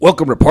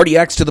Welcome,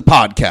 Reportiacs, to the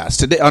podcast.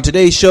 Today, on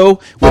today's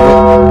show,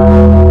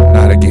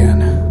 not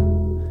again.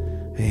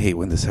 I hate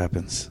when this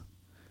happens.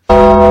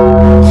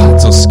 Oh,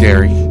 it's so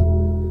scary.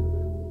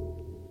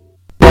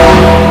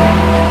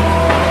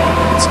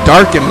 It's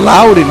dark and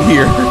loud in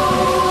here.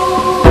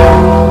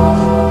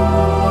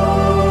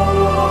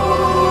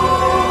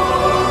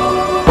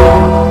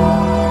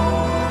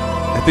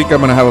 I think I'm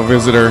going to have a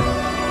visitor.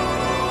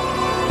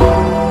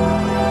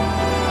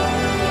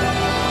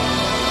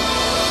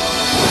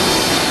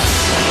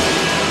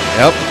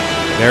 Yep,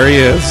 there he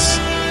is.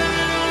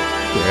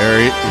 There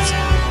he is.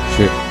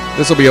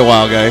 This will be a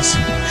while, guys.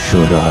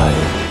 Should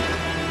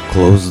I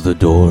close the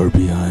door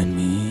behind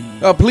me?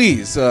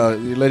 Please,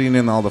 you're letting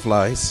in all the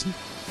flies.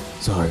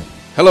 Sorry.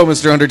 Hello,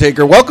 Mr.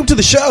 Undertaker. Welcome to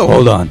the show.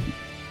 Hold on.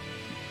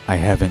 I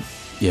haven't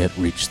yet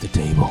reached the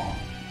table.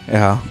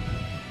 Yeah.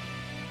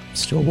 I'm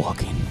still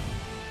walking.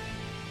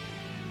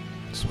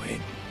 Just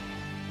wait.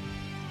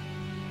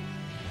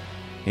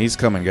 He's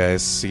coming,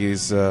 guys.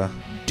 He's,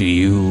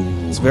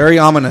 It's very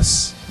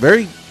ominous.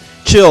 Very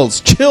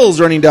chills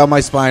running down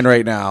my spine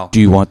right now.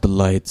 Do you want the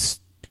lights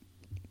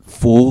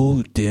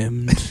full,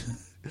 dimmed?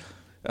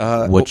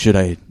 What should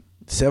I...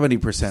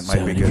 70%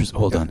 might be good.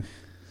 Hold on.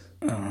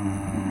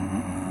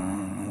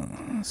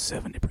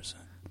 70%.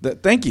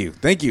 Thank you,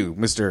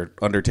 Mr.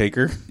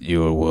 Undertaker.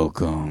 You're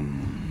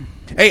welcome.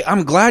 Hey,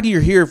 I'm glad you're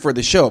here for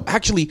the show.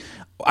 Actually,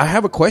 I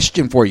have a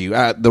question for you.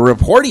 The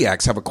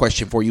Reportiacs have a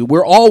question for you.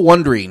 We're all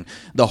wondering,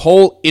 the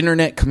whole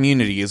internet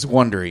community is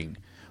wondering,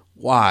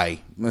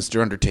 why,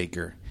 Mr.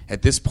 Undertaker,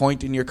 at this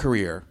point in your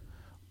career,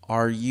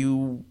 are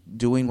you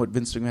doing what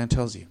Vince McMahon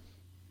tells you?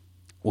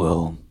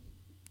 Well,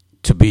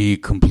 to be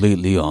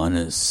completely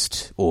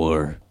honest,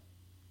 or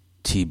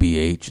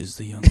TBH as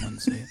the young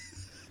ones say,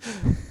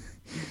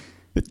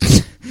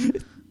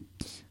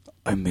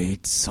 I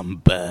made some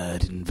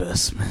bad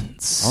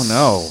investments. Oh,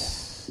 no.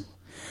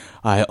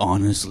 I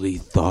honestly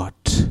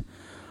thought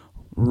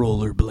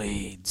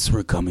rollerblades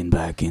were coming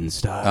back in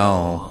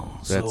style. Oh,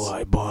 so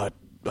I bought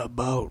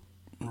about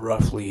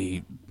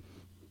roughly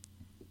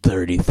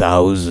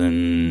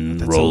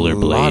 30,000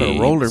 rollerblades. A lot of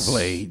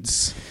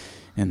rollerblades.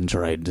 And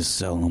tried to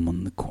sell them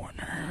on the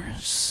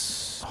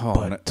corners. Oh,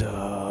 but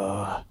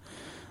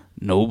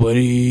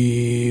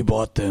nobody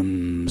bought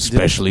them,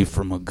 especially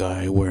from a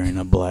guy wearing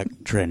a black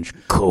trench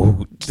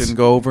coat. Didn't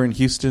go over in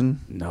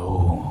Houston?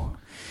 No.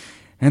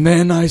 And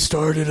then I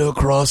started a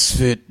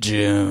CrossFit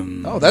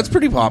gym. Oh, that's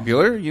pretty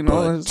popular, you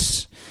know.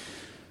 But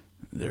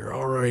there are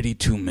already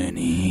too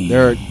many.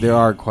 There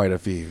are quite a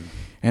few.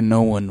 And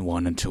no one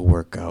wanted to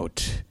work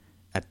out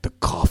at the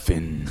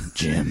Coffin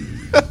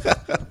Gym.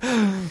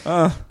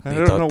 I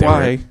don't know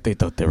why. They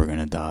thought they were going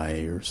to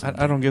die or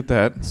something. I don't get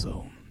that.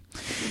 So,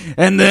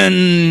 and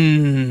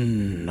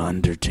then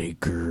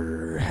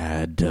Undertaker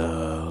had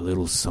a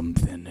little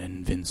something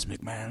in Vince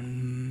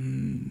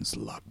McMahon's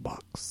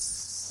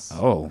lockbox.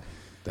 Oh,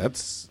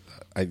 that's...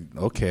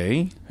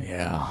 okay.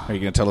 Yeah. Are you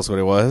going to tell us what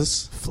it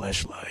was?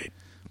 Fleshlight.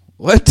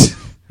 What?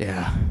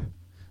 Yeah.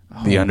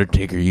 Oh. The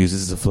Undertaker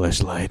uses a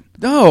fleshlight.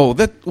 No,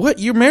 what?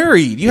 You're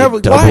married. You have a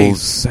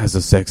doubles wife. As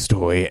a sex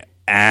toy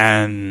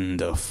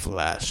and a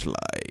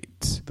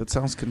flashlight. That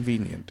sounds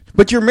convenient.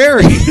 But you're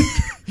married.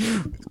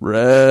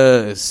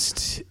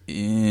 Rest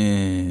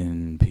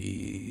in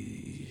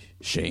peace,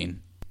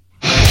 Shane.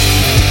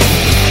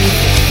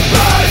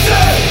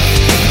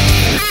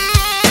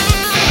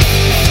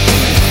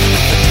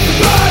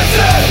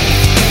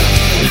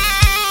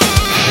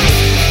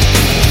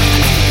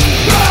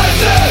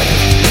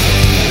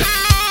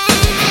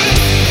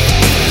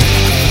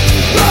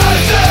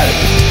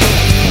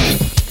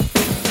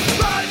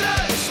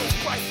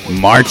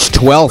 March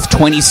 12th,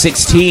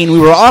 2016. We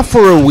were off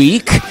for a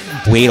week.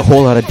 We ate a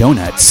whole lot of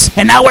donuts.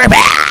 And now we're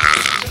back!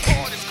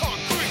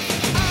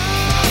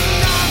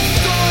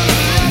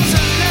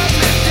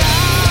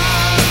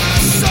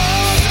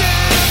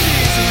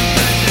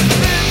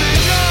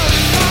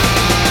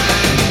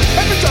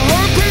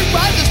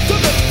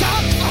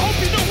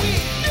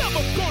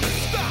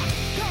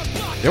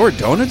 There were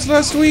donuts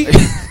last week?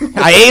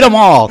 I ate them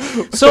all.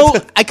 So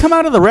I come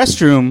out of the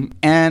restroom,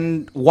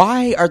 and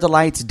why are the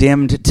lights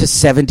dimmed to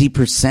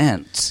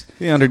 70%?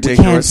 The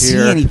Undertaker we can't was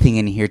here. see anything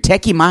in here.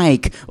 Techie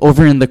Mike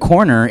over in the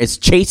corner is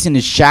chasing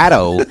his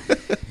shadow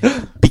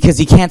because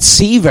he can't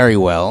see very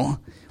well.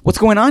 What's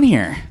going on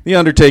here? The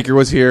Undertaker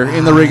was here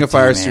in the Ring of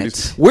Fire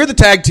Studios. We're the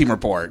Tag Team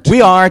Report.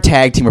 We are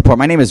Tag Team Report.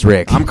 My name is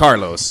Rick. I'm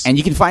Carlos. And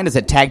you can find us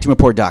at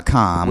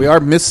tagteamreport.com. We are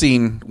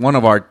missing one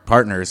of our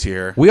partners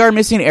here. We are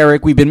missing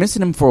Eric. We've been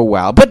missing him for a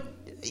while, but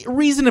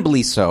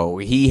reasonably so.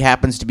 He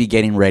happens to be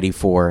getting ready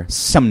for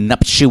some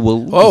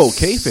nuptials. Oh,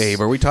 kayfabe.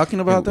 Are we talking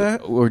about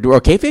that? Or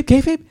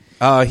kayfabe?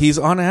 He's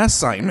on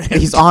assignment.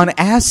 He's on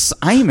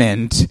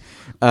assignment.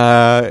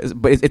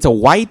 But it's a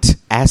white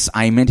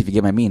assignment, if you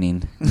get my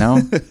meaning.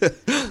 No?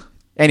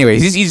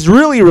 Anyways, he's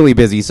really, really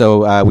busy,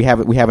 so we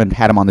haven't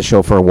had him on the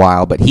show for a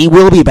while, but he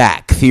will be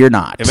back. Fear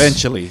not.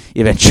 Eventually,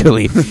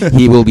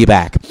 he will be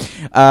back.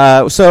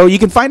 So you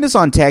can find us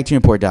on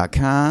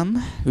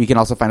tagteamreport.com. You can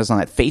also find us on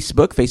that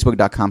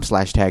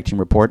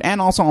facebook.com/tagteamreport,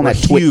 and also on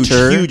that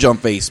Twitter. Huge on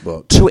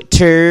Facebook.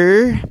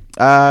 Twitter.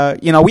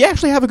 We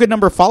actually have a good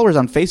number of followers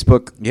on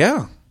Facebook.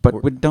 Yeah.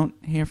 But we don't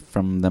hear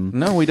from them.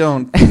 No, we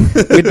don't.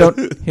 We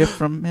don't hear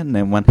from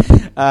anyone.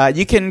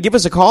 You can give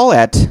us a call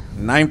at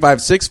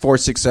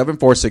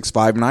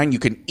 956-467-4659. You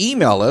can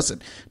email us at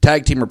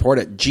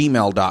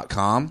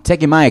tagteamreport@gmail.com.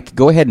 Techie Mike,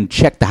 go ahead and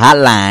check the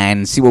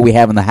hotline. See what we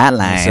have in the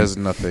hotline. It says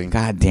nothing.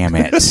 God damn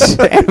it.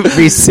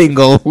 Every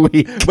single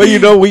week. But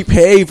we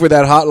pay for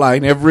that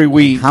hotline every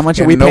week. How much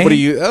are we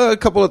paying? A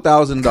couple of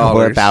 $1,000.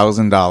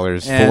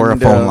 $1,000 for a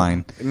phone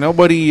line.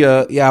 Nobody,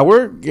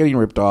 we're getting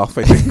ripped off,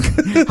 I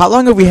think. How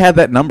long have we had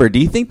that number? Do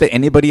you think that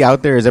anybody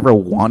out there has ever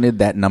wanted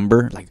that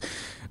number? Like,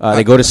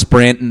 they go to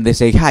Sprint and they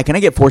say, "Hi, can I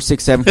get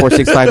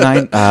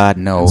 467-4659?"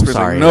 No,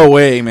 sorry. No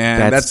way,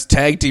 man. That's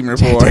Tag Team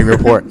Report. Tag Team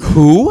Report.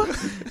 Who?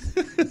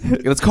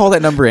 Let's call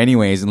that number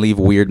anyways and leave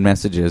weird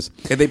messages.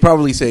 And they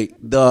probably say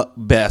the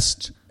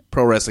best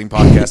pro wrestling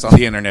podcast on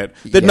the internet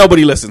that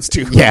nobody listens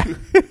to. Yeah.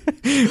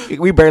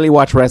 We barely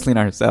watch wrestling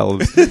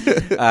ourselves.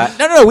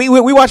 No,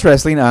 we watch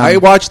wrestling. I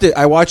watched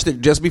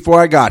it just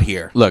before I got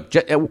here. Look,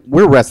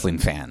 we're wrestling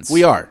fans.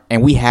 We are.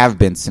 And we have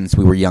been since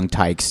we were young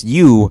tykes.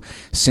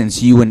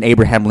 Since you and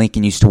Abraham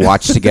Lincoln used to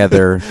watch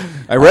together.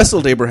 I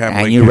wrestled Abraham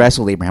Lincoln. And you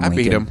wrestled Abraham Lincoln.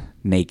 I beat him.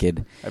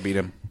 Naked. I beat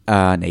him.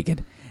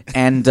 Naked.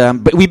 And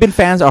but we've been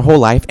fans our whole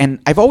life. And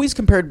I've always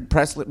compared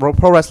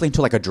pro wrestling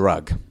to like a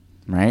drug,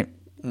 right?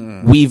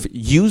 We've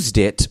used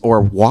it or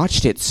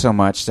watched it so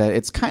much that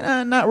it's kind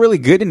of not really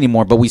good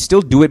anymore, but we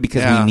still do it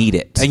because we need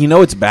it. And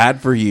it's bad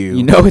for you.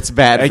 It's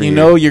bad for you. And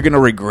you're going to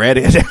regret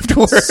it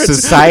afterwards.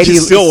 Society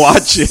still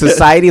watch it.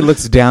 Society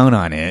looks down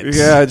on it.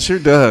 Yeah, it sure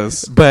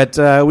does. But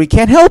we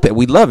can't help it.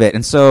 We love it.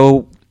 And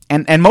so...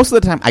 And most of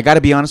the time, I got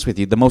to be honest with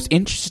you, the most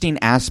interesting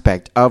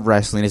aspect of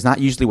wrestling is not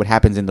usually what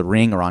happens in the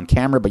ring or on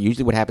camera, but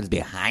usually what happens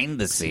behind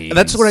the scenes. And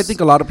that's what I think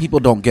a lot of people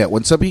don't get.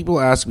 When some people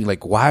ask me,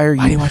 like, why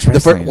do you watch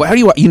wrestling? Why do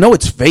you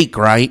it's fake,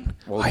 right?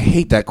 Well, I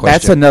hate that question.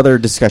 That's another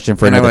discussion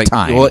for another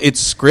time. Well,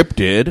 it's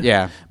scripted.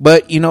 Yeah.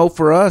 But,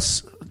 for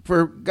us,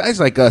 for guys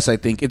like us, I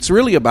think it's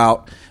really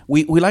about...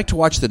 We like to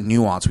watch the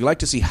nuance. We like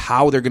to see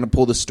how they're going to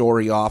pull the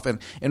story off and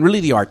really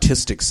the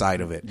artistic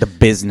side of it. The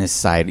business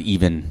side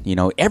even,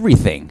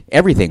 everything.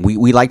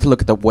 We like to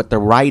look at what they're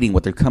writing,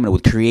 what they're coming up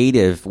with,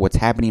 creative, what's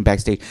happening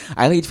backstage.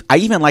 I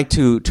even like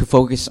to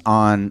focus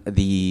on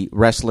the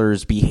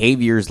wrestlers'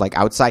 behaviors like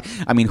outside.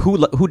 I mean,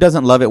 who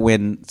doesn't love it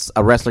when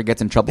a wrestler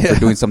gets in trouble for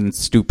doing something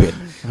stupid?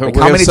 Like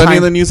how many times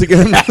in the news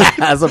again?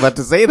 I was about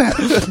to say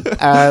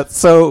that.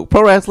 So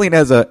pro wrestling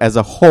as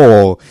a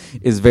whole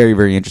is very,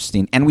 very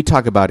interesting. And we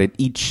talk about it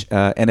each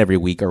and every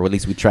week, or at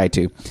least we try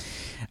to.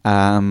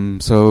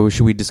 So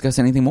should we discuss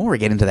anything more or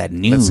get into that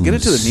news? Let's get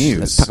into the news.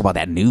 Let's talk about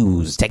that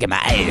news. Take it,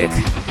 Mike.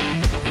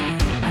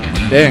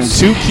 Dang, 2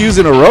 Qs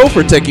in a row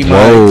for Techie Mike.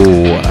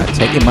 Whoa,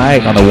 Take it,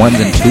 Mike on the ones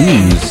and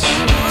twos.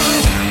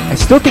 I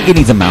still think it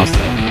needs a mouse, though.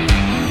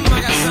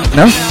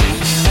 No?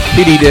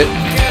 He did it.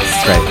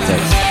 That's right.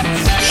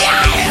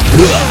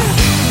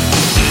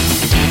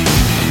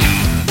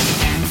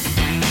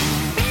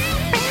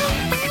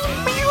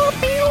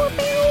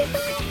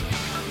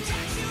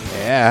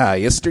 Yeah,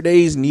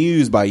 yesterday's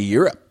news by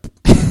Europe.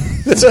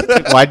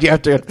 Why'd you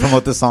have to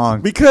promote the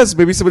song? Because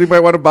maybe somebody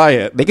might want to buy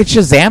it. They could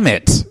Shazam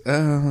it.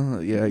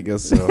 Yeah, I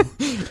guess so.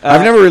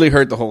 I've never really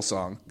heard the whole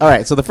song. All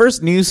right, so the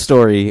first news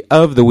story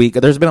of the week,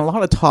 there's been a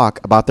lot of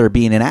talk about there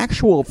being an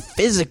actual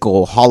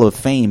physical Hall of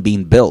Fame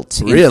being built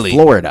in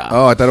Florida.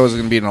 Oh, I thought it was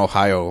going to be in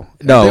Ohio.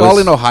 No. They're all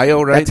in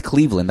Ohio, right? That's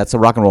Cleveland. That's the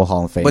Rock and Roll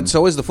Hall of Fame. But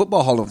so is the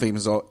Football Hall of Fame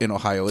in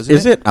Ohio, isn't it?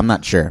 Is it? I'm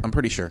not sure. I'm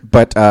pretty sure.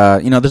 But,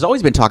 there's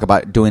always been talk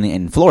about doing it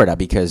in Florida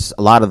because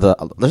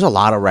there's a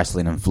lot of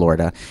wrestling in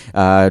Florida.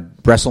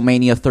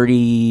 WrestleMania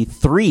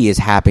 33 is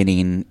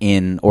happening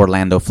in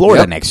Orlando,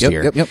 Florida next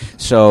year. Yep.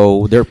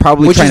 So they're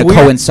probably trying to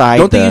coincide.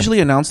 Don't they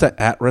usually announce that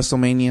at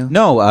WrestleMania?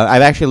 No,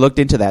 I've actually looked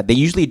into that. They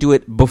usually do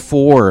it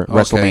before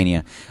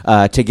WrestleMania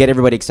to get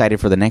everybody excited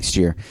for the next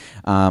year.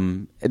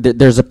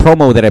 There's a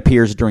promo that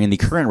appears during the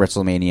current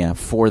WrestleMania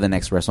for the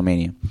next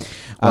WrestleMania.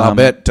 I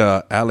bet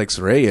Alex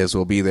Reyes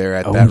will be there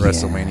at that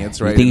WrestleMania.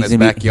 It's right in his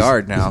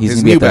backyard now.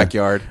 His new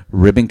backyard.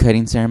 Ribbon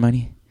cutting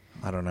ceremony?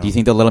 I don't know. Do you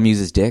think they'll let him use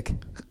his dick?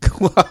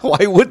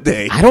 Why would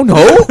they? I don't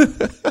know.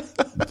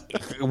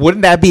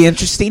 Wouldn't that be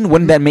interesting?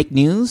 Wouldn't that make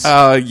news?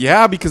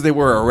 Yeah, because they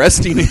were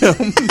arresting him.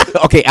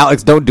 Okay,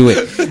 Alex, don't do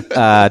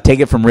it. Take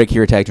it from Rick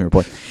here at Tag Team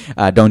Report.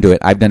 Don't do it.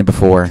 I've done it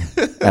before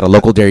at a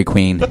local Dairy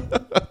Queen.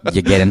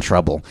 You get in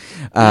trouble.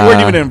 You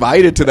weren't even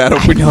invited to that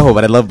opening. I know,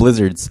 but I love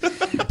blizzards.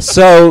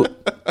 So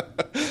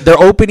they're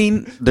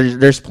opening.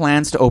 There's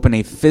plans to open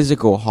a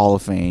physical Hall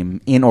of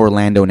Fame in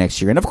Orlando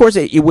next year, and of course,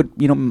 it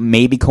would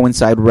maybe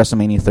coincide with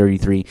WrestleMania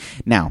 33.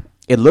 Now,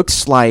 it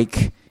looks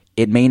like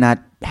it may not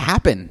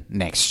happen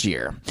next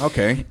year.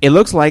 Okay. It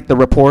looks like the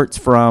reports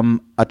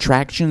from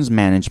Attractions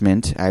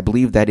Management, I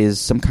believe that is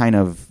some kind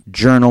of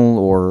journal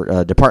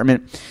or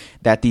department,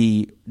 that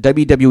the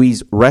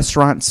WWE's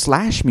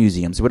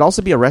restaurant/museums, it would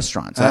also be a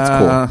restaurant, so that's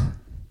cool,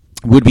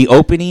 would be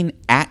opening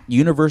at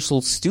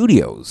Universal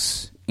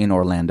Studios in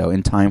Orlando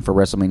in time for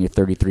WrestleMania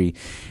 33.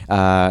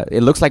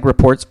 It looks like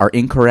reports are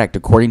incorrect,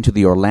 according to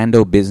the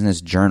Orlando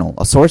Business Journal.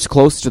 A source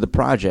close to the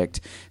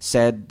project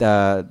said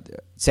that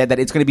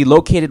it's going to be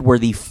located where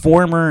the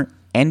former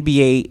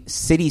NBA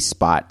City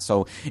Spot.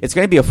 So it's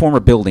going to be a former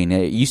building.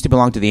 It used to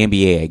belong to the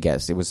NBA, I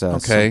guess. It was some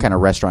kind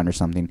of restaurant or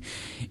something.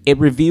 It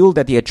revealed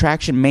that the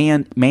attraction may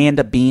end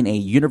up being a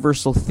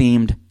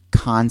Universal-themed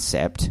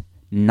concept,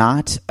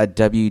 not a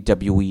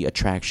WWE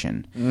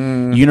attraction.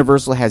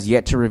 Universal has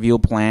yet to reveal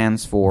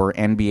plans for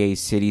NBA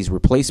City's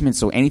replacement,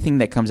 so anything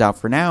that comes out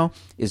for now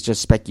is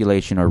just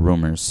speculation or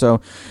rumors.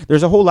 So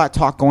there's a whole lot of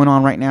talk going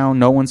on right now.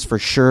 No one's for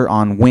sure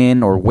on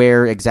when or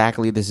where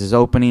exactly this is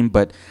opening,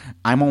 but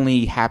I'm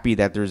only happy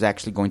that there's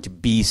actually going to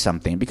be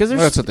something, because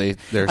there's, that's what they're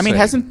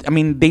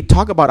saying. They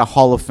talk about a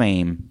Hall of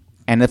Fame.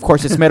 And, of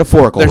course, it's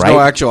metaphorical, There's right? no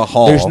actual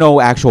hall. There's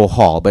no actual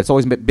hall, but it's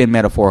always been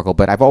metaphorical.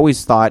 But I've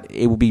always thought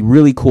it would be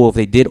really cool if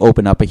they did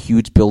open up a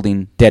huge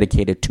building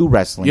dedicated to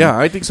wrestling. Yeah,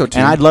 I think so, too.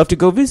 And I'd love to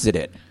go visit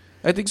it.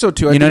 I think so,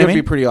 too. I think it'd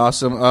be pretty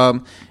awesome.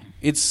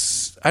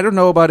 I don't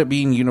know about it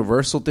being a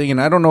Universal thing,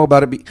 and I don't know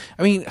about it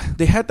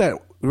they had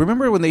that.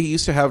 Remember when they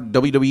used to have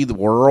WWE The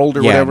World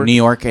or whatever? New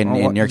York and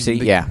New York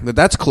City,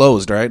 That's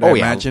closed, right? I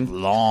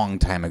imagine. Long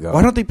time ago.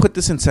 Why don't they put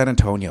this in San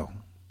Antonio?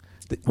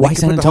 Why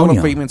San Antonio? The Hall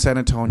of Fame in San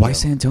Antonio. Why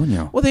San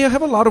Antonio? Well, they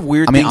have a lot of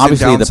weird things.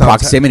 Obviously, the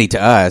proximity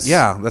to us.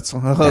 Yeah, that's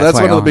one of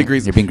the big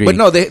reasons. You're being greedy. But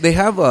no, they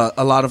have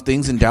a lot of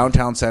things in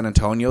downtown San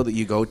Antonio that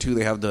you go to.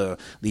 They have the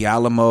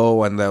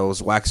Alamo and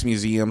those wax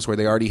museums where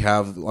they already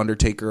have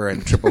Undertaker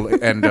and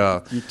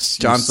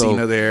John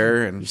Cena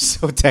there. And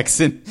so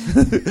Texan.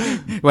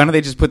 Why don't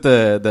they just put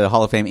the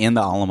Hall of Fame in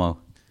the Alamo?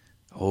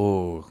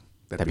 Oh,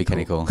 that'd be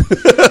kind of cool.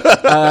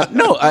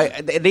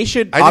 They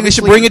should. I think they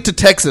should bring it to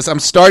Texas. I'm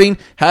starting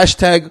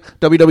hashtag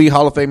WWE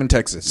Hall of Fame in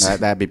Texas.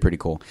 That'd be pretty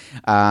cool.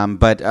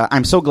 But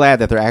I'm so glad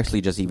that they're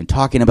actually just even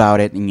talking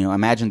about it. And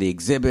imagine the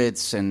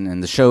exhibits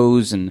and the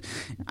shows. And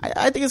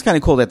I think it's kind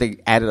of cool that they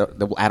add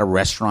a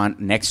restaurant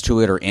next to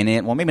it or in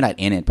it. Well, maybe not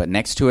in it, but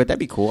next to it. That'd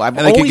be cool. I've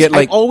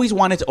always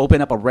wanted to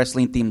open up a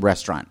wrestling themed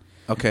restaurant.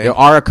 Okay. There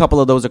are a couple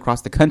of those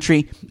across the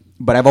country,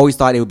 but I've always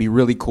thought it would be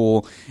really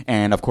cool,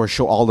 and of course,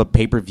 show all the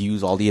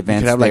pay-per-views, all the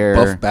events. You could have there.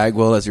 like Buff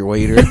Bagwell as your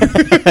waiter.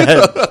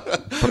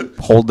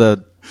 Hold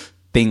the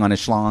thing on a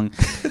schlong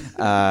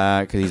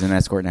because he's an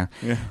escort now.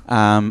 Yeah.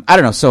 I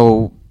don't know.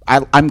 So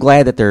I'm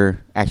glad that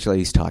they're actually at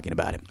least talking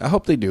about it. I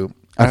hope they do.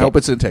 I hope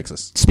it's in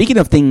Texas. Speaking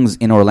of things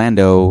in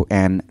Orlando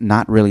and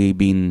not really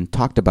being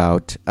talked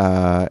about,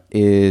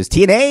 is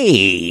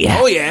TNA.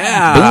 Oh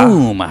yeah,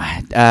 boom!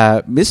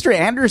 Mr.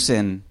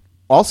 Anderson,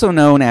 also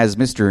known as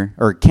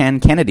Ken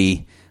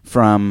Kennedy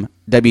from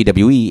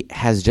WWE,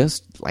 has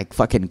just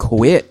fucking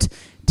quit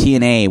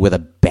TNA with a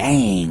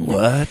bang.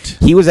 What?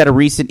 He was at a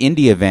recent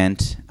indie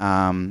event,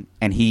 and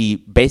he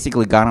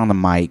basically got on the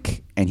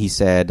mic and he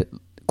said,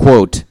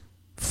 quote,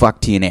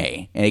 "Fuck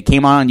TNA," and it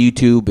came on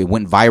YouTube. It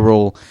went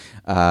viral.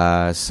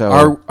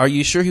 Are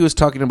you sure he was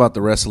talking about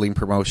the wrestling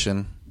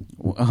promotion?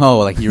 Oh,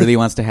 like he really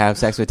wants to have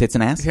sex with tits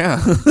and ass?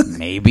 Yeah.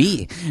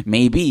 Maybe.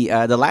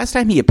 The last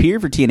time he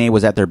appeared for TNA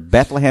was at their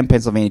Bethlehem,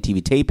 Pennsylvania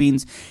TV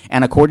tapings,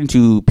 and according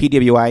to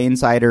PWI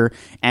Insider,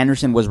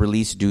 Anderson was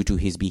released due to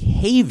his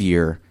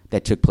behavior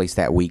that took place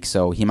that week.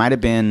 So he might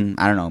have been,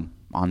 I don't know,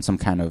 on some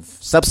kind of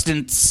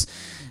substance,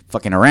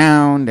 fucking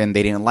around, and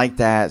they didn't like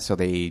that, so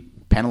they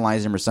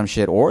penalized him or some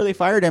shit, or they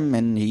fired him,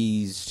 and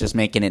he's just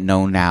making it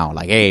known now,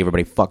 like, hey,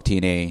 everybody, fuck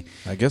TNA.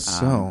 I guess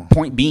so.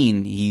 Point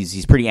being,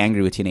 he's pretty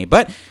angry with TNA.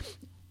 But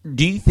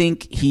do you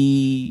think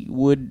he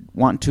would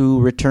want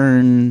to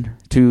return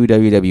to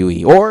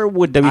WWE, or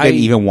would WWE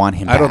even want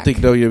him back? I don't think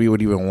WWE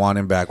would even want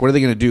him back. What are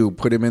they going to do?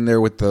 Put him in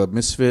there with the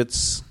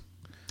Misfits?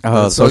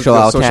 Social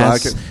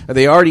Outcasts?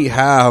 They already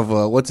have,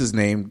 what's his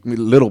name?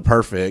 Little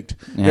Perfect.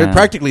 Yeah. They're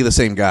practically the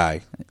same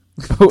guy.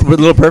 With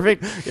Little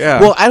Perfect?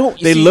 Yeah. Well,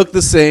 they look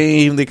the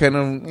same. They kind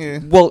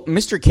of... Well,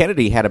 Mr.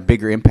 Kennedy had a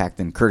bigger impact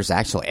than Curtis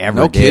Axel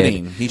ever did. No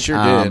kidding. He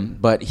sure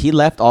did. But he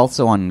left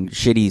also on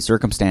shitty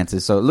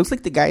circumstances. So it looks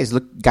like the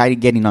guy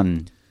getting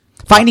on...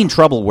 Finding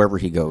trouble wherever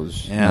he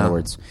goes, in other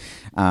words.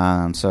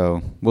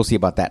 So we'll see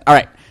about that. All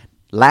right.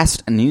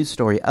 Last news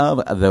story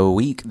of the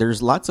week.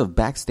 There's lots of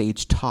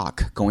backstage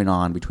talk going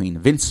on between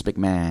Vince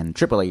McMahon,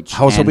 Triple H,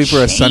 I was hoping for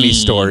Shane. a Sunny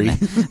story.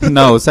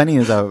 No, Sunny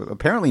is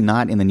apparently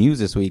not in the news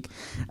this week.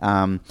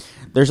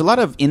 There's a lot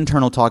of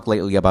internal talk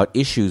lately about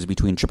issues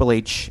between Triple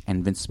H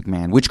and Vince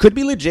McMahon, which could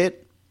be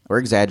legit or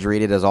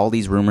exaggerated, as all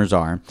these rumors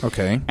are.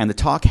 Okay. And the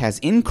talk has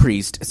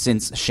increased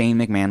since Shane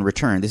McMahon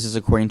returned. This is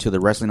according to the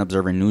Wrestling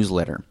Observer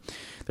newsletter.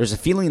 There's a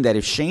feeling that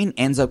if Shane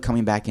ends up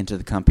coming back into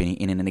the company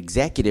in an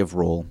executive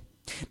role,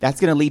 That's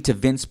going to lead to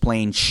Vince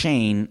playing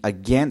Shane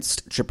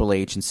against Triple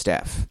H and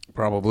Steph.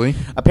 Probably.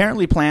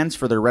 Apparently, plans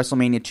for their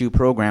WrestleMania 2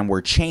 program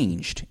were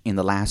changed in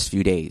the last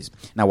few days.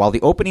 Now, while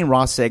the opening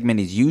Raw segment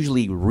is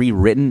usually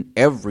rewritten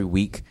every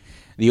week,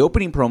 the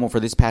opening promo for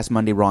this past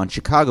Monday Raw in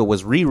Chicago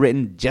was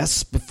rewritten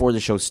just before the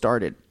show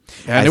started.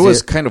 And it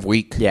was kind of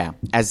weak. Yeah,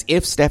 as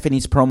if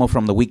Stephanie's promo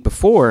from the week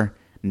before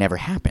never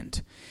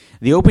happened.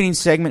 The opening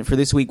segment for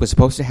this week was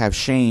supposed to have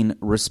Shane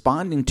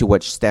responding to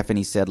what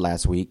Stephanie said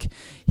last week.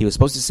 He was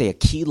supposed to say a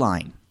key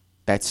line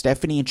that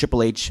Stephanie and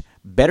Triple H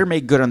better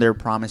make good on their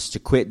promise to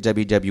quit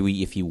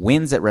WWE if he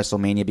wins at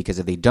WrestleMania, because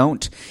if they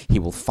don't, he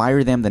will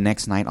fire them the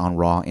next night on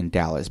Raw in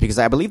Dallas. Because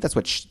I believe that's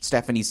what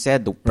Stephanie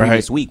said the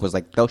previous week, was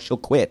like, she'll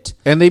quit.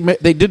 And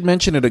they did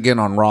mention it again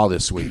on Raw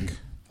this week,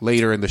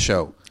 later in the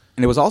show.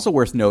 And it was also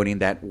worth noting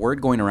that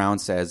word going around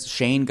says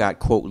Shane got,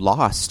 quote,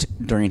 lost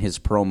during his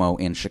promo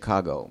in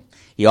Chicago.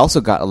 He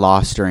also got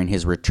lost during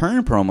his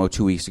return promo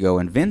 2 weeks ago,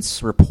 and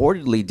Vince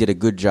reportedly did a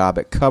good job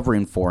at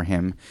covering for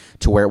him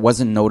to where it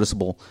wasn't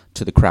noticeable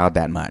to the crowd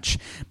that much.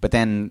 But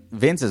then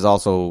Vince is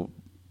also,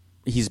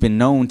 he's been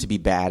known to be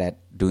bad at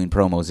doing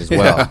promos as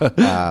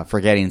well,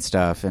 forgetting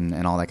stuff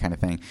and all that kind of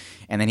thing.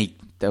 And then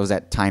that was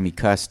that time he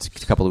cussed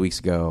a couple of weeks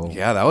ago.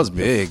 Yeah, that was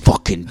big.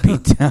 Fucking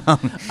beat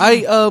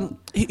down.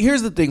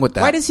 Here's the thing with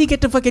that. Why does he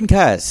get to fucking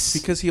cuss?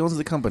 Because he owns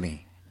the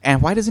company.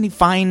 And why doesn't he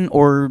fine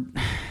or...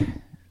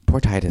 Poor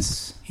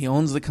Titus. He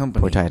owns the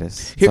company. Poor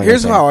Titus.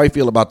 Here's how I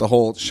feel about the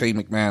whole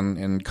Shane McMahon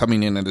and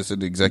coming in as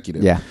an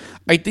executive. Yeah.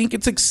 I think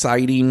it's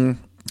exciting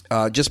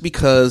just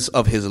because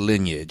of his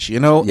lineage, you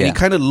know? Yeah. And he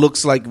kind of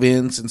looks like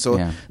Vince. And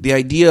so the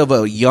idea of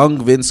a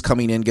young Vince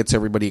coming in gets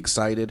everybody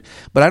excited.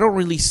 But I don't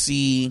really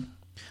see...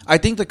 I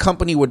think the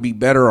company would be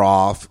better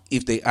off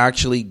if they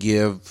actually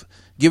give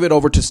it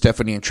over to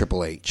Stephanie and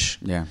Triple H.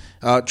 Yeah.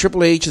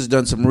 Triple H has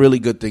done some really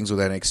good things with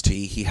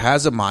NXT. He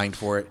has a mind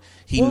for it.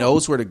 He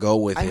knows where to go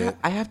with it.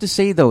 I have to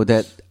say, though,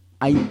 that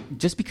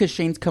just because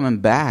Shane's coming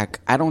back,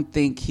 I don't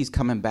think he's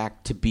coming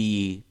back to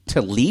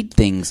lead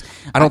things.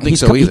 I don't think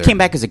so either. He came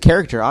back as a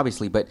character,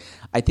 obviously, but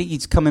I think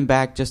he's coming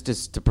back just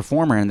as the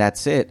performer, and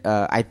that's it.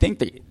 I think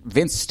that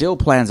Vince still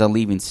plans on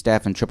leaving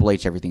Steph and Triple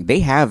H everything.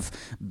 They have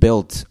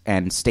built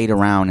and stayed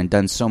around and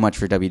done so much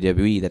for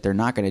WWE that they're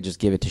not going to just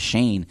give it to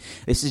Shane.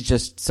 This is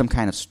just some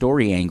kind of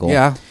story angle.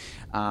 Yeah.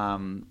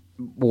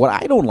 What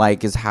I don't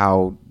like is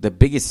how the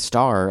biggest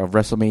star of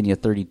WrestleMania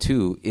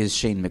 32 is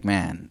Shane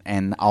McMahon,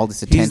 and all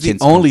this attention. He's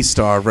the only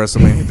star of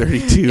WrestleMania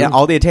 32. Yeah,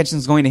 all the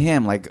attention's going to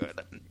him. Like,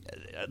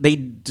 they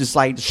just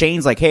like,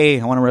 Shane's like, hey,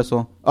 I want to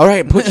wrestle. All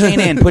right, put Shane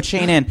in. Put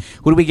Shane in.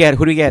 Who do we get?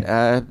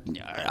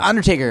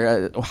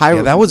 Undertaker.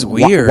 That was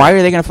weird. Why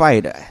are they going to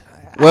fight?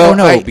 Well,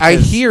 I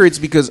hear it's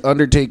because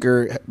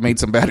Undertaker made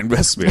some bad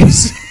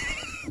investments.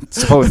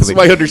 Supposedly.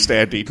 That's my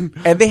understanding.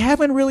 And they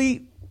haven't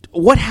really.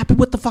 What happened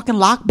with the fucking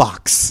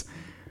lockbox?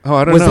 Oh,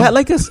 I don't know.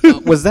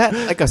 Was that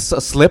like a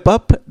slip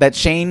up that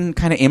Shane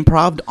kind of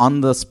improv'd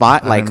on the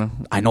spot? Like,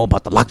 I know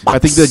about the lockbox. I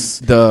think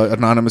the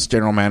anonymous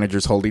general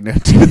manager's holding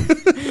it.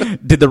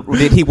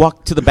 Did he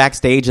walk to the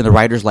backstage and the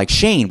writer's like,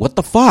 Shane, what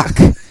the fuck?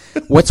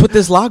 What's with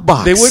this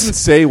lockbox? They wouldn't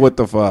say what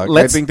the fuck.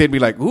 I think they'd be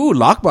like, ooh,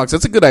 lockbox,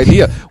 that's a good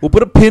idea. We'll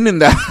put a pin in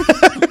that.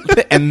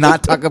 And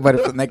not talk about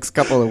it for the next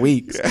couple of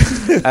weeks.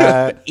 Is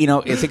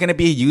it going to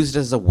be used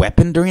as a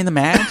weapon during the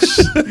match?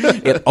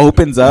 It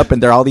opens up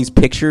and there are all these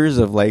pictures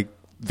of like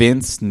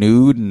Vince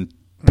nude and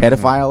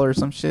pedophile or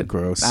some shit.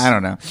 Gross. I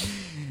don't know.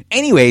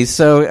 Anyways,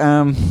 so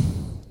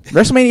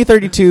WrestleMania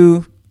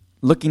 32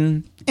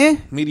 looking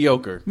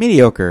mediocre.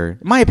 In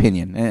my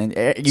opinion.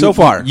 And so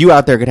far. You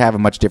out there could have a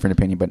much different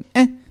opinion, but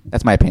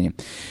that's my opinion.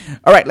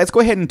 All right, let's go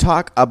ahead and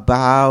talk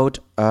about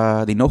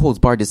the No Holds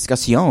Barred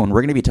Discussion.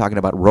 We're going to be talking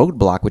about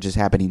Roadblock, which is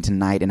happening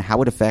tonight, and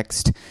how it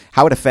affects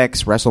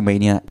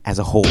WrestleMania as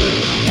a whole.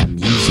 And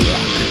music.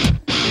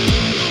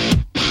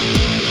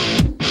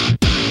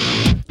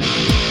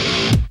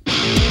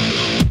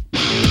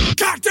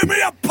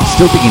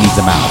 Still think he needs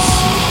a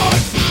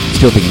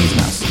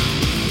mouse.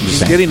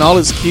 He's getting all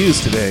his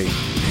cues today.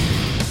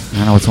 I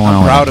don't know what's going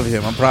on. I'm proud of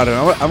him.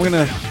 I'm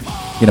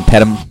gonna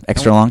pet him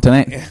extra long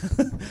tonight.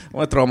 I'm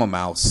gonna throw him a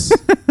mouse,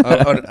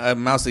 a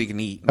mouse that he can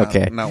eat.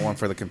 Not one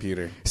for the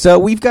computer. So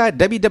we've got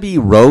WWE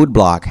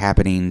Roadblock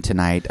happening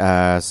tonight.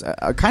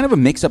 Kind of a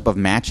mix-up of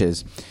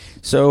matches.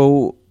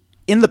 So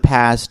in the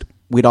past,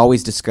 we'd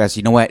always discuss,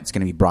 you know what, it's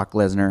going to be Brock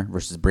Lesnar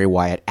versus Bray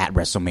Wyatt at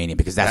WrestleMania,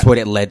 because that's what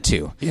it led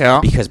to.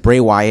 Yeah. Because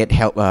Bray Wyatt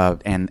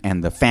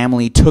and the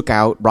family took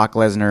out Brock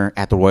Lesnar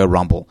at the Royal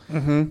Rumble.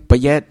 Mm-hmm. But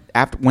yet,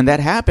 when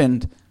that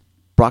happened,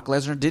 Brock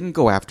Lesnar didn't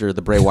go after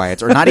the Bray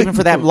Wyatts, or not even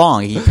for that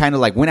long. He kind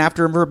of like went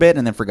after him for a bit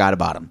and then forgot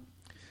about him.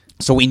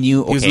 So we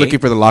knew, he was looking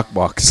for the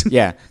lockbox.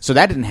 Yeah. So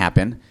that didn't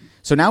happen.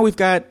 So now we've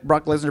got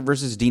Brock Lesnar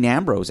versus Dean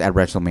Ambrose at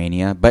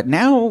WrestleMania. But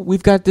now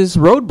we've got this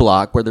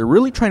Roadblock where they're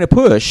really trying to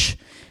push.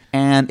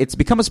 And it's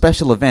become a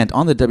special event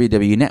on the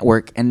WWE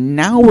Network, and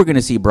now we're going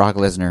to see Brock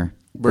Lesnar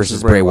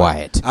versus Bray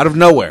Wyatt. Out of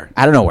nowhere.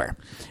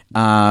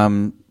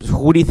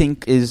 Who do you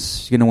think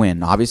is going to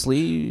win?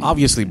 Obviously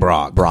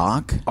Brock.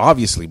 Brock.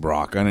 Obviously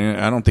Brock. I mean,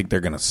 I don't think they're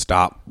going to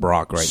stop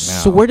Brock right now.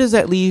 So where does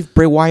that leave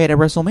Bray Wyatt at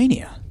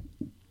WrestleMania?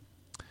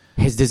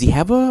 Does he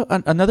have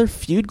another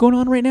feud going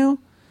on right now?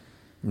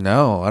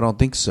 No, I don't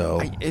think so.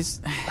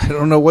 I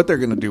don't know what they're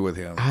going to do with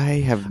him.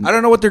 I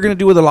don't know what they're going to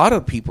do with a lot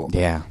of people.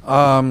 Yeah.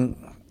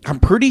 I'm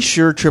pretty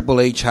sure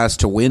Triple H has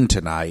to win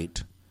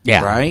tonight.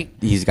 Yeah. Right?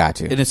 He's got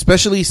to. And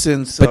especially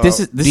since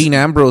Dean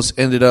Ambrose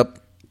ended up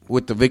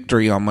with the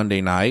victory on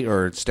Monday night,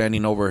 or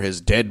standing over his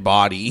dead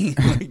body.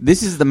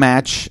 This is the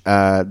match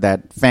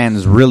that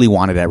fans really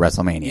wanted at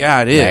WrestleMania.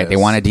 Yeah, it is. Right? They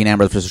wanted Dean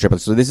Ambrose versus Triple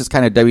H. So this is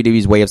kind of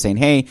WWE's way of saying,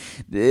 hey,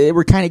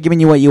 we're kind of giving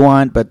you what you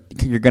want, but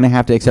you're going to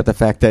have to accept the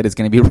fact that it's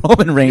going to be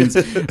Roman Reigns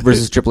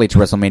versus Triple H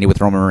at WrestleMania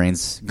with Roman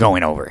Reigns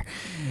going over.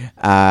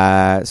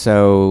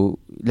 So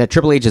that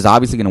Triple H is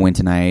obviously going to win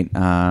tonight,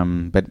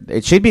 but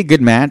it should be a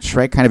good match,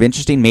 right? Kind of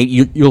interesting.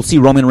 Maybe you'll see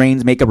Roman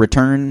Reigns make a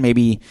return,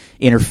 maybe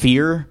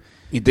interfere.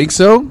 You think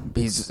so?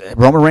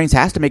 Roman Reigns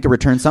has to make a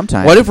return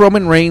sometime. What if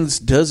Roman Reigns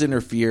does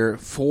interfere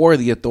for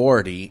the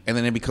Authority, and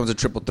then it becomes a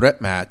triple threat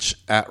match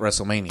at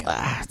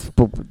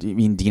WrestleMania? You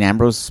mean Dean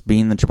Ambrose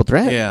being the triple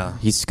threat? Yeah.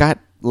 He's got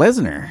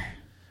Lesnar.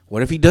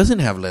 What if he doesn't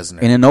have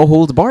Lesnar? In a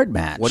no-holds-barred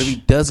match. What if he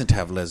doesn't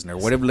have Lesnar?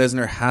 What if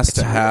Lesnar has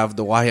to have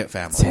the Wyatt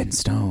family? Set in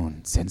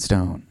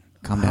stone.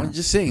 Calm down. I'm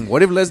just saying,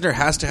 what if Lesnar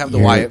has to have the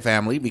Wyatt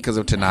family because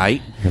of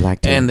tonight? You're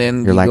lactating. And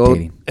then you're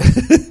lactating.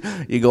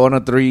 You go on a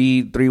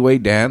three-way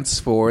dance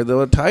for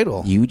the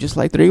title. You just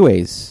like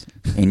three-ways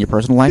in your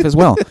personal life as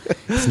well.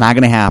 It's not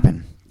going to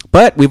happen.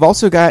 But we've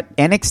also got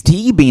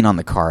NXT being on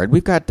the card.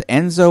 We've got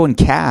Enzo and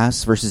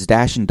Cass versus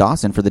Dash and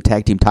Dawson for the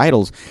tag team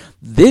titles.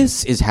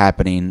 This is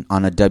happening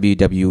on a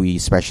WWE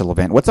special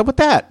event. What's up with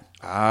that?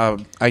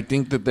 I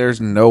think that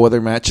there's no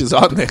other matches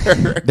on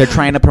there. They're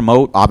trying to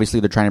promote,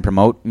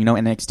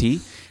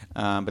 NXT.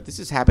 But this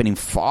is happening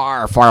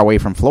far, far away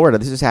from Florida.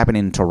 This is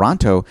happening in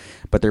Toronto.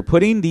 But they're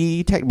putting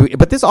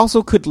but this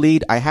also could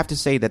lead, I have to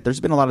say that there's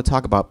been a lot of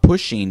talk about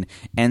pushing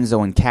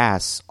Enzo and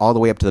Cass all the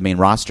way up to the main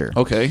roster.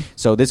 Okay.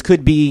 So this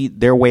could be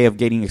their way of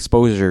getting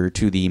exposure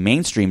to the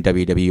mainstream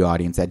WWE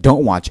audience that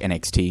don't watch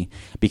NXT,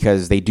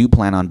 because they do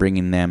plan on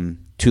bringing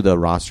them to the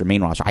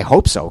main roster. I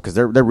hope so, because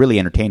they're really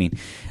entertaining.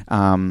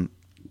 And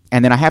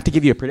then I have to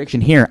give you a prediction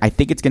here. I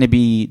think it's going to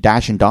be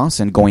Dash and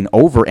Dawson going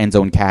over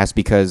Enzo and Cass,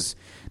 because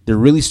they're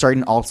really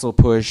starting to also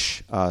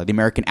push the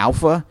American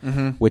Alpha,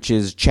 which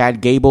is Chad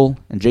Gable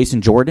and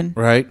Jason Jordan,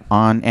 right,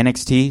 on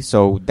NXT.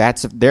 So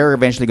they're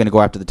eventually going to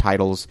go after the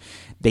titles.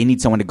 They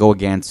need someone to go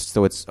against,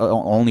 so it's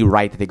only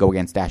right that they go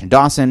against Dash and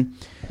Dawson.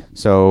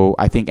 So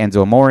I think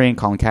Enzo Amore and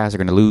Colin Cass are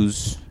going to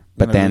lose,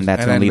 but then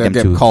that's going to lead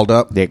them to called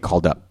up. They get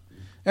called up.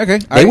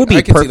 Okay, I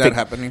can see that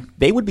happening.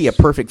 They would be a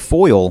perfect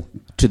foil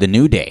to the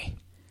New Day.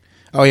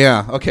 Oh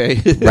yeah, okay,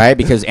 right?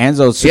 Because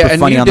Enzo's super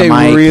funny on the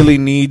mic. They really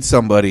need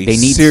somebody. They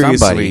need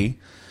somebody.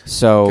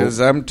 So, because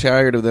I'm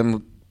tired of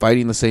them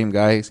fighting the same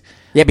guys.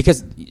 Yeah,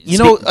 because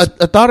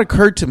a thought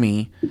occurred to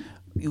me.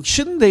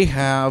 Shouldn't they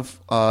have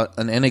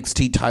an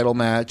NXT title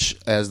match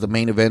as the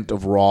main event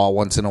of Raw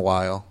once in a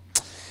while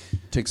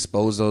to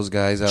expose those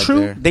guys out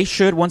there? They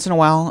should once in a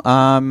while.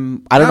 I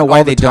don't know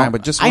why they don't,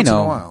 but just once in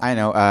a while. I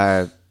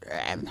know.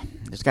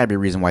 There's got to be a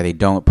reason why they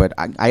don't, but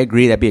I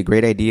agree that'd be a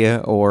great idea.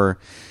 Or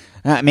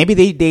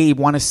maybe they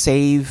want to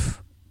save.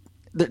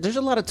 There's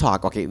a lot of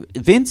talk. Okay,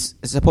 Vince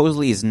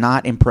supposedly is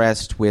not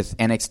impressed with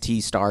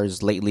NXT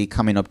stars lately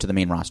coming up to the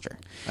main roster.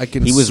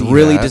 He was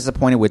really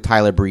disappointed with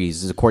Tyler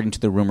Breeze, according to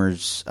the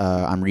rumors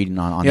I'm reading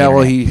on the internet.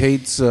 Well, he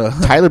hates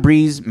Tyler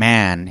Breeze.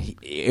 Man,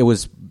 it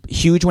was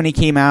huge when he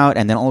came out,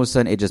 and then all of a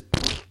sudden it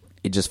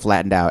just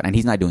flattened out, and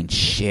he's not doing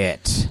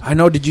shit. I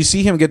know. Did you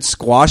see him get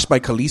squashed by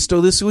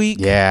Kalisto this week?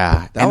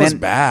 Yeah, that was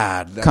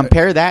bad.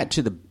 Compare that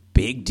to the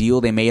big deal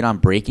they made on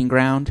Breaking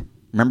Ground.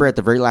 Remember at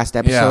the very last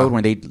episode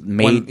when they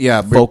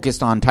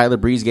focused on Tyler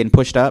Breeze getting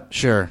pushed up?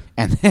 Sure.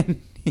 And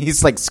then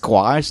he's like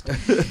squashed.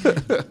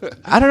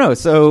 I don't know.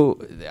 So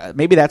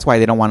maybe that's why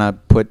they don't want to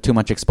put too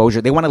much exposure.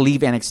 They want to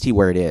leave NXT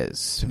where it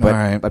is.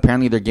 But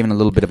apparently they're giving a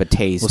little bit of a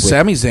taste. Well,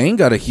 Sami Zayn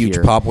got a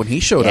huge pop when he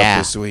showed up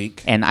this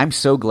week. And I'm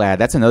so glad.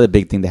 That's another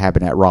big thing that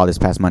happened at Raw this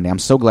past Monday. I'm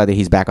so glad that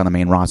he's back on the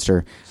main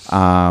roster.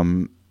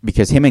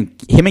 Because him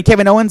and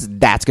Kevin Owens,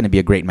 that's going to be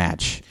a great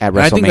match at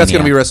WrestleMania. I think that's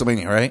going to be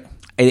WrestleMania, right?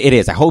 It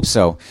is. I hope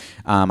so.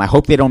 I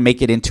hope they don't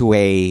make it into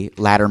a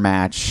ladder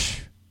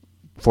match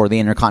for the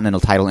Intercontinental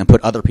title and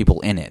put other people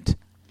in it.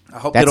 I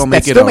hope they don't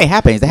make it still may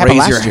happen. They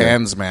raise your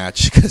hands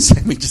match, because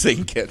Sami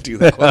Zayn can't do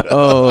that one.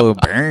 Oh,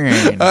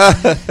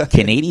 burn.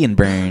 Canadian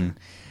burn.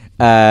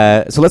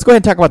 So let's go ahead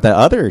and talk about the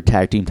other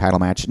tag team title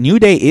match. New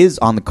Day is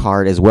on the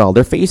card as well.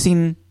 They're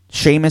facing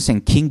Sheamus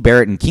and King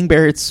Barrett. And King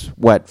Barrett's,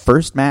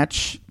 first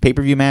match,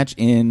 pay-per-view match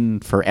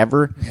in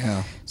forever?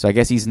 Yeah. So I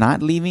guess he's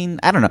not leaving.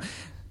 I don't know.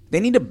 They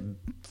need to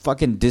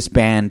fucking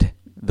disband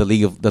the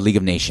League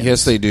of Nations.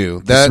 Yes, they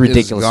do. That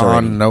ridiculous has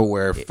gone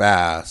nowhere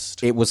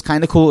fast. It was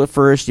kind of cool at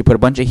first. You put a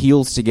bunch of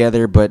heels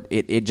together, but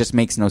it just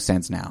makes no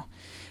sense now.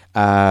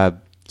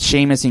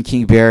 Sheamus and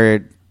King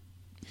Barrett.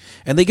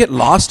 And they get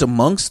lost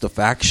amongst the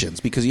factions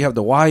because you have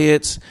the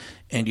Wyatts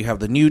and you have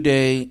the New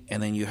Day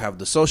and then you have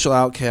the Social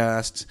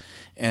Outcasts.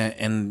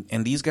 And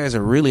these guys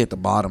are really at the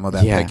bottom of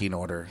that pecking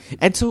order.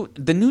 And so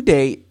the New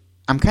Day,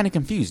 I'm kind of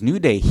confused. New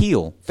Day,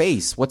 heel,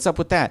 face. What's up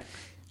with that?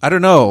 I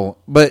don't know,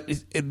 but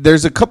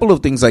there's a couple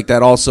of things like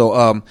that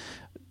also.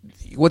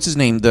 What's his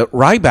name? The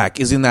Ryback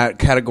is in that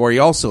category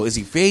also. Is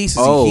he face?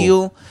 Is he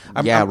heel?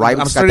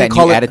 Ryback's got that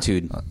new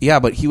attitude.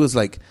 Yeah, but he was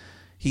like,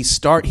 he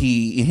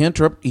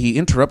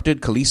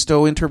interrupted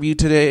Kalisto interview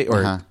today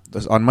or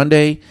on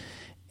Monday,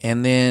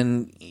 and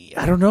then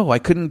I don't know. I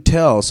couldn't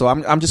tell, so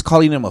I'm just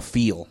calling him a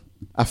feel.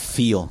 A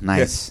feel,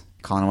 nice. Yeah.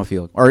 Calling him a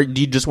feel, or do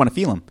you just want to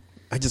feel him?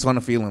 I just want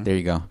to feel him. There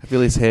you go. I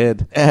feel his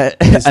head,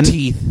 his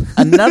teeth.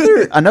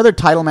 Another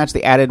title match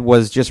they added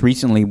was just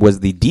recently was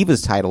the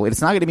Divas title. It's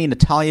not going to be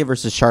Natalya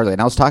versus Charlotte. And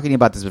I was talking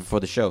about this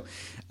before the show.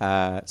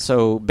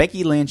 So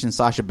Becky Lynch and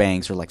Sasha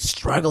Banks are like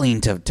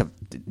struggling to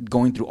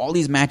going through all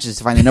these matches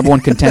to find the number one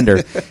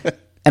contender.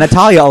 And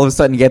Natalya all of a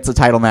sudden gets a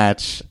title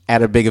match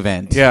at a big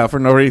event. Yeah, for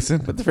no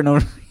reason. But for no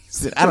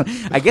reason.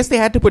 I guess they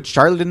had to put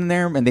Charlotte in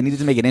there, and they needed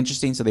to make it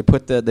interesting, so they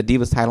put the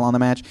Divas title on the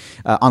match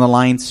on the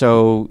line.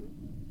 So.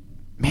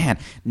 Man,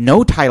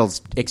 no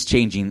titles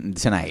exchanging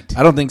tonight.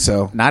 I don't think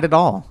so. Not at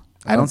all.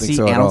 I don't think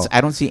so at all. I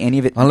don't see any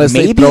of it. Unless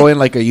they throw in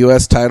like a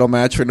U.S. title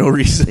match for no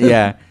reason.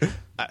 Yeah.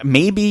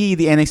 Maybe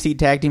the NXT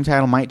tag team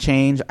title might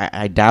change.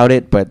 I doubt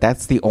it, but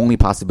that's the only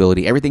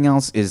possibility. Everything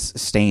else is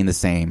staying the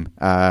same.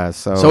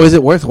 So is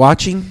it worth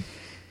watching?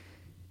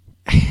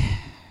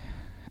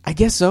 I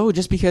guess so,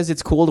 just because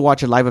it's cool to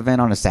watch a live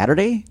event on a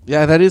Saturday.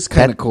 Yeah, that is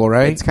kind of cool,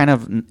 right? It's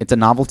a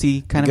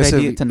novelty kind of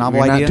idea. It's a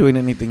novel idea. You're not doing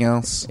anything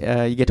else.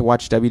 You get to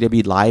watch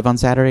WWE live on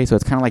Saturday, so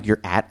it's kind of like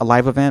you're at a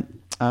live event.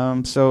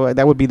 So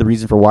that would be the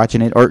reason for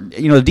watching it. Or,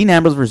 Dean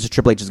Ambrose versus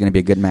Triple H is going to be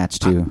a good match,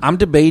 too. I'm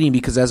debating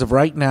because as of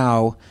right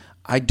now,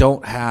 I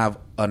don't have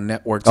a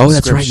network subscription. Oh,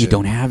 that's right. You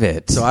don't have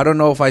it. So I don't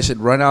know if I should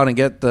run out and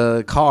get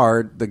the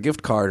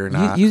gift card or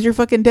not. Use your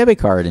fucking debit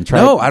card and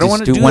try. No, I don't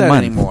want to do that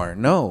anymore.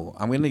 No,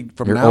 I'm going to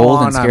You're now old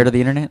on. And scared of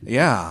the internet.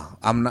 Yeah,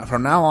 I'm not.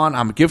 From now on,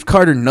 I'm a gift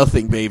card or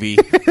nothing, baby.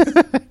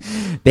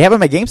 They have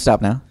them at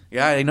GameStop now.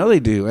 Yeah, I know they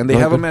do, and they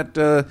have them at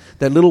that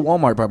little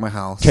Walmart by my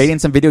house. Trade in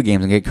some video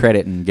games and get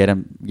credit and get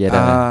them.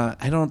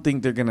 I don't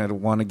think they're gonna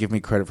want to give me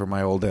credit for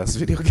my old ass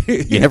video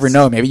games. You never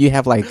know. Maybe you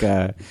have like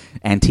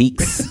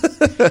antiques.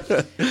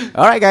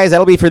 All right, guys,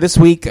 that'll be for this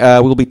week.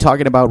 We'll be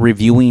talking about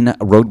reviewing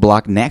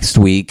Roadblock next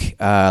week.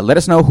 Let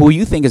us know who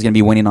you think is going to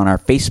be winning on our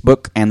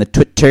Facebook and the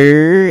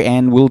Twitter,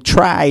 and we'll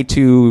try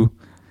to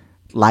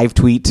live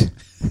tweet.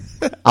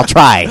 I'll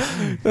try.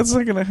 That's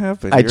not gonna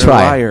happen. You're a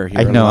liar.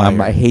 I know.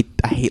 I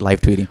hate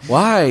live tweeting.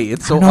 Why?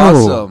 It's so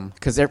awesome.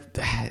 Because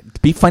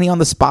be funny on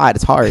the spot.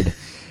 It's hard.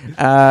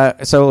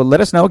 So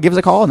let us know. Give us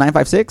a call.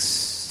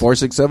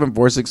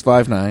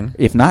 956-467-4659.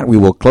 If not, we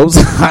will close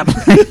the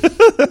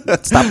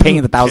hotline. Stop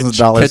paying the thousands of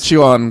dollars. Catch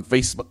you on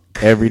Facebook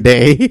every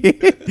day.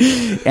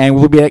 And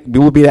we'll be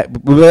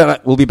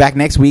back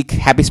next week.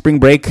 Happy spring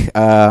break.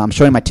 I'm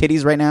showing my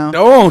titties right now.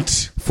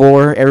 Don't.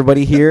 For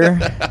everybody here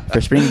for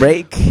spring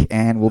break,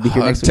 and we'll be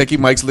here next week. Techie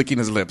Mike's licking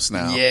his lips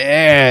now.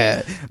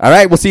 Yeah. All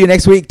right, we'll see you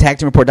next week.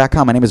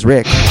 TagTeamReport.com. My name is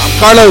Rick. I'm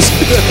Carlos.